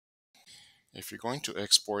If you're going to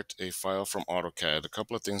export a file from AutoCAD, a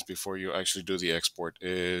couple of things before you actually do the export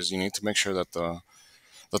is you need to make sure that the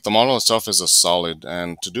model itself is a solid.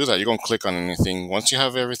 And to do that, you don't click on anything. Once you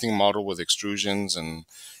have everything modeled with extrusions and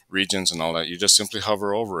regions and all that, you just simply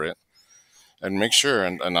hover over it and make sure,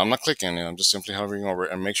 and I'm not clicking it, I'm just simply hovering over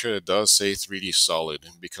it and make sure it does say 3D solid,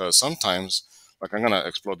 because sometimes, like I'm gonna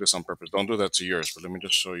explode this on purpose. Don't do that to yours, but let me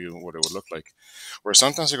just show you what it would look like. Where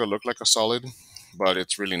sometimes it will look like a solid, but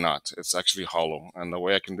it's really not. It's actually hollow. And the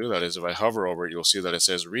way I can do that is if I hover over it, you'll see that it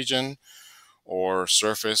says region or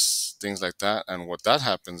surface, things like that. And what that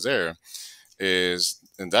happens there is,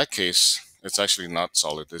 in that case, it's actually not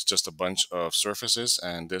solid. It's just a bunch of surfaces,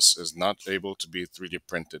 and this is not able to be 3D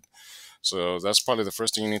printed. So that's probably the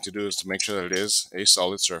first thing you need to do, is to make sure that it is a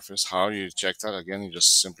solid surface. How do you check that? Again, you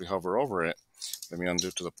just simply hover over it. Let me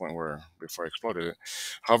undo to the point where, before I exploded it.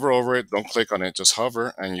 Hover over it, don't click on it, just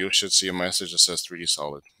hover, and you should see a message that says 3D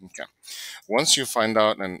solid. Okay. Once you find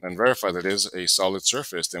out and verify that it is a solid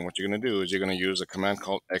surface, then what you're going to do is you're going to use a command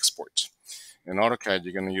called export. In AutoCAD,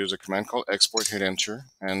 you're going to use a command called export, hit enter,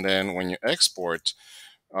 and then when you export,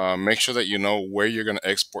 make sure that you know where you're going to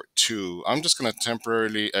export to. I'm just going to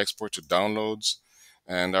temporarily export to downloads,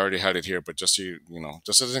 and I already had it here, but just so you know,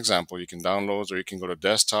 just as an example, you can downloads or you can go to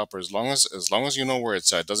desktop, or as long as you know where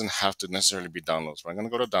it's at. It doesn't have to necessarily be downloads. But I'm going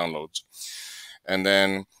to go to downloads, and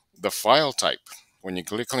then the file type. When you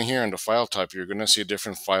click on here in the file type, you're going to see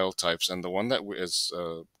different file types, and the one that is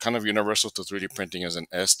kind of universal to 3D printing is an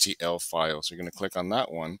STL file. So you're going to click on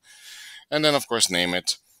that one, and then of course name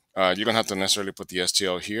it. You don't have to necessarily put the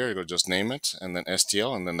STL here. You'll just name it and then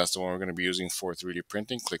STL, and then that's the one we're going to be using for 3D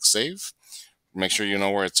printing. Click save. Make sure you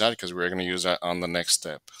know where it's at, because we're going to use that on the next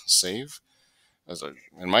step. Save.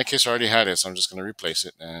 In my case, I already had it, so I'm just going to replace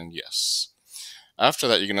it, and yes. After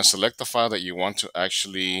that, you're going to select the file that you want to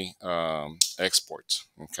actually export.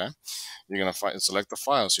 Okay. You're going to select the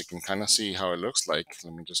file so you can kind of see how it looks like.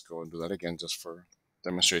 Let me just go and do that again just for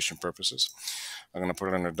demonstration purposes. I'm going to put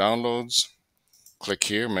it under downloads. Click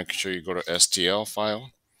here, make sure you go to STL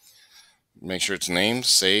file, make sure it's named,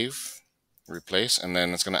 save, replace, and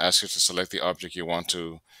then it's going to ask you to select the object you want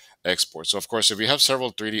to export. So of course, if you have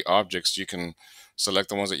several 3D objects, you can select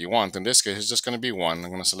the ones that you want. In this case, it's just going to be one.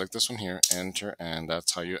 I'm going to select this one here, enter, and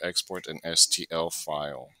that's how you export an STL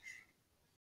file.